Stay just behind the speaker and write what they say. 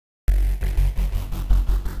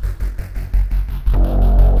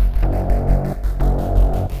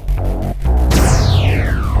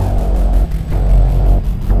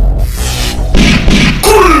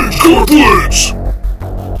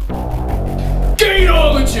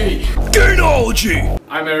Gainology! Gainology!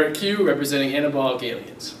 I'm Eric Q, representing Anabolic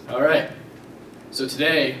Aliens. Alright, so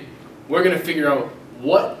today we're going to figure out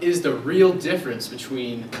what is the real difference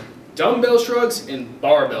between dumbbell shrugs and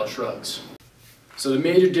barbell shrugs. So the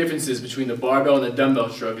major differences between the barbell and the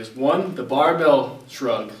dumbbell shrug is, one, the barbell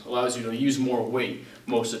shrug allows you to use more weight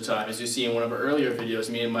most of the time. As you see in one of our earlier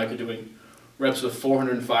videos, me and Mike are doing reps with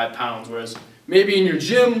 405 pounds, whereas maybe in your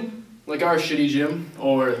gym, like our shitty gym,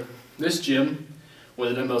 or this gym, where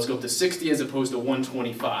the dumbbells go up to 60 as opposed to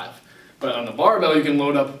 125. But on the barbell, you can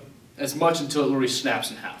load up as much until it literally snaps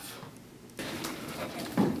in half.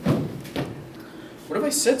 What have I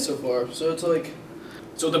said so far? So it's like...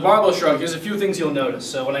 So the barbell shrug, here's a few things you'll notice.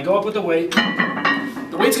 So when I go up with the weight's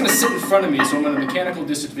going to sit in front of me, so I'm at a mechanical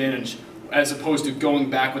disadvantage, as opposed to going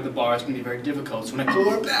back with the bar. It's going to be very difficult. So when I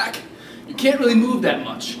pull it back, you can't really move that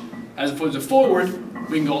much. As opposed to forward,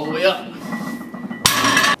 we can go all the way up.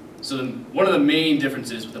 So one of the main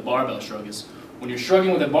differences with the barbell shrug is when you're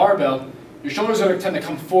shrugging with a barbell, your shoulders are going to tend to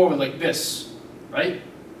come forward like this, right?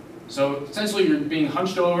 So essentially you're being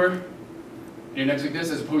hunched over, and your neck's like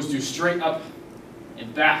this, as opposed to straight up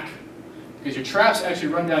and back, because your traps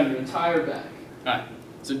actually run down your entire back. Alright,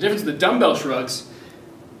 so the difference with the dumbbell shrugs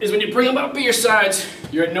is when you bring them up at your sides,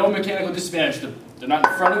 you're at no mechanical disadvantage. They're not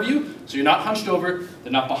in front of you, so you're not hunched over.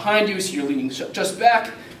 They're not behind you, so you're leaning just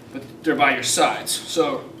back, but they're by your sides.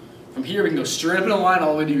 So from here, we can go straight up in a line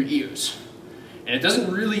all the way to your ears. And it doesn't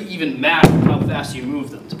really even matter how fast you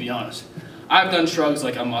move them, to be honest. I've done shrugs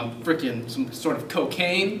like I'm on freaking some sort of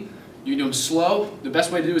cocaine. You do them slow. The best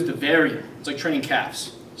way to do is to vary them. It's like training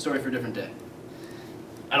calves. Story for a different day.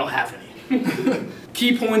 I don't have any.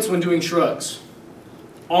 Key points when doing shrugs.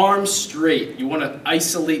 Arms straight. You want to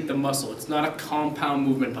isolate the muscle. It's not a compound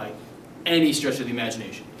movement by any stretch of the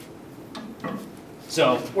imagination.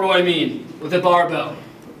 So, what do I mean with the barbell?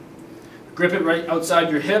 Grip it right outside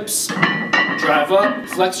your hips, drive up,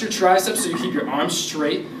 flex your triceps so you keep your arms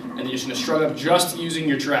straight, and then you're just going to shrug up just using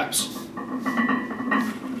your traps.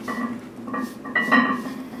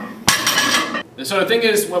 So the thing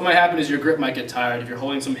is, what might happen is your grip might get tired if you're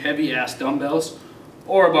holding some heavy ass dumbbells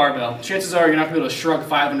or a barbell. Chances are you're not going to be able to shrug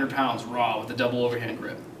 500 pounds raw with a double overhand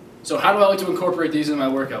grip. So how do I like to incorporate these in my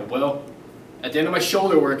workout? Well, at the end of my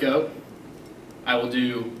shoulder workout, I will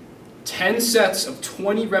do 10 sets of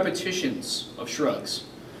 20 repetitions of shrugs,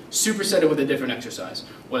 supersetted with a different exercise,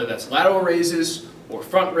 whether that's lateral raises or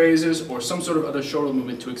front raises or some sort of other shoulder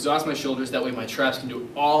movement to exhaust my shoulders. That way my traps can do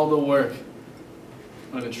all the work.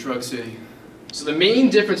 I'm in Shrug City. So the main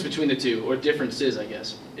difference between the two, or differences I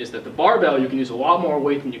guess, is that the barbell you can use a lot more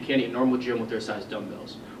weight than you can in a normal gym with their size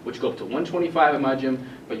dumbbells, which go up to 125 in my gym,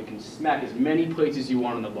 but you can smack as many plates as you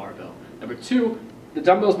want on the barbell. Number two, the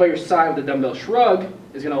dumbbells by your side with the dumbbell shrug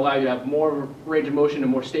is going to allow you to have more range of motion and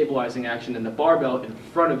more stabilizing action than the barbell in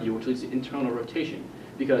front of you, which leads to internal rotation.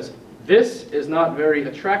 Because this is not very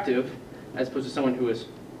attractive as opposed to someone who is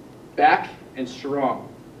back and strong.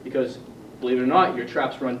 Because, believe it or not, your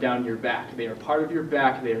traps run down your back. They are part of your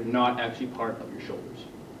back, they are not actually part of your shoulders.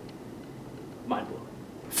 Mind blowing.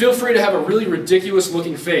 Feel free to have a really ridiculous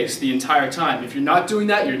looking face the entire time. If you're not doing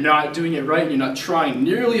that, you're not doing it right, you're not trying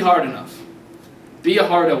nearly hard enough. Be a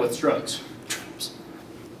hardo with shrugs.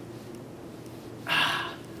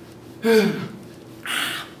 This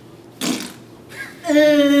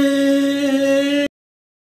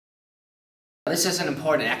is an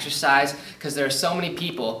important exercise because there are so many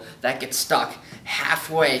people that get stuck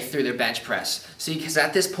halfway through their bench press. So because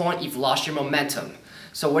at this point you've lost your momentum.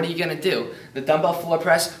 So what are you going to do? The dumbbell floor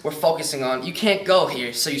press, we're focusing on, you can't go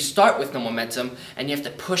here, so you start with no momentum and you have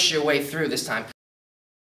to push your way through this time.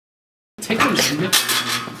 Take those nipples.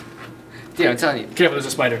 Dude, I'm telling you. Careful, there's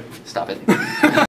a spider. Stop it.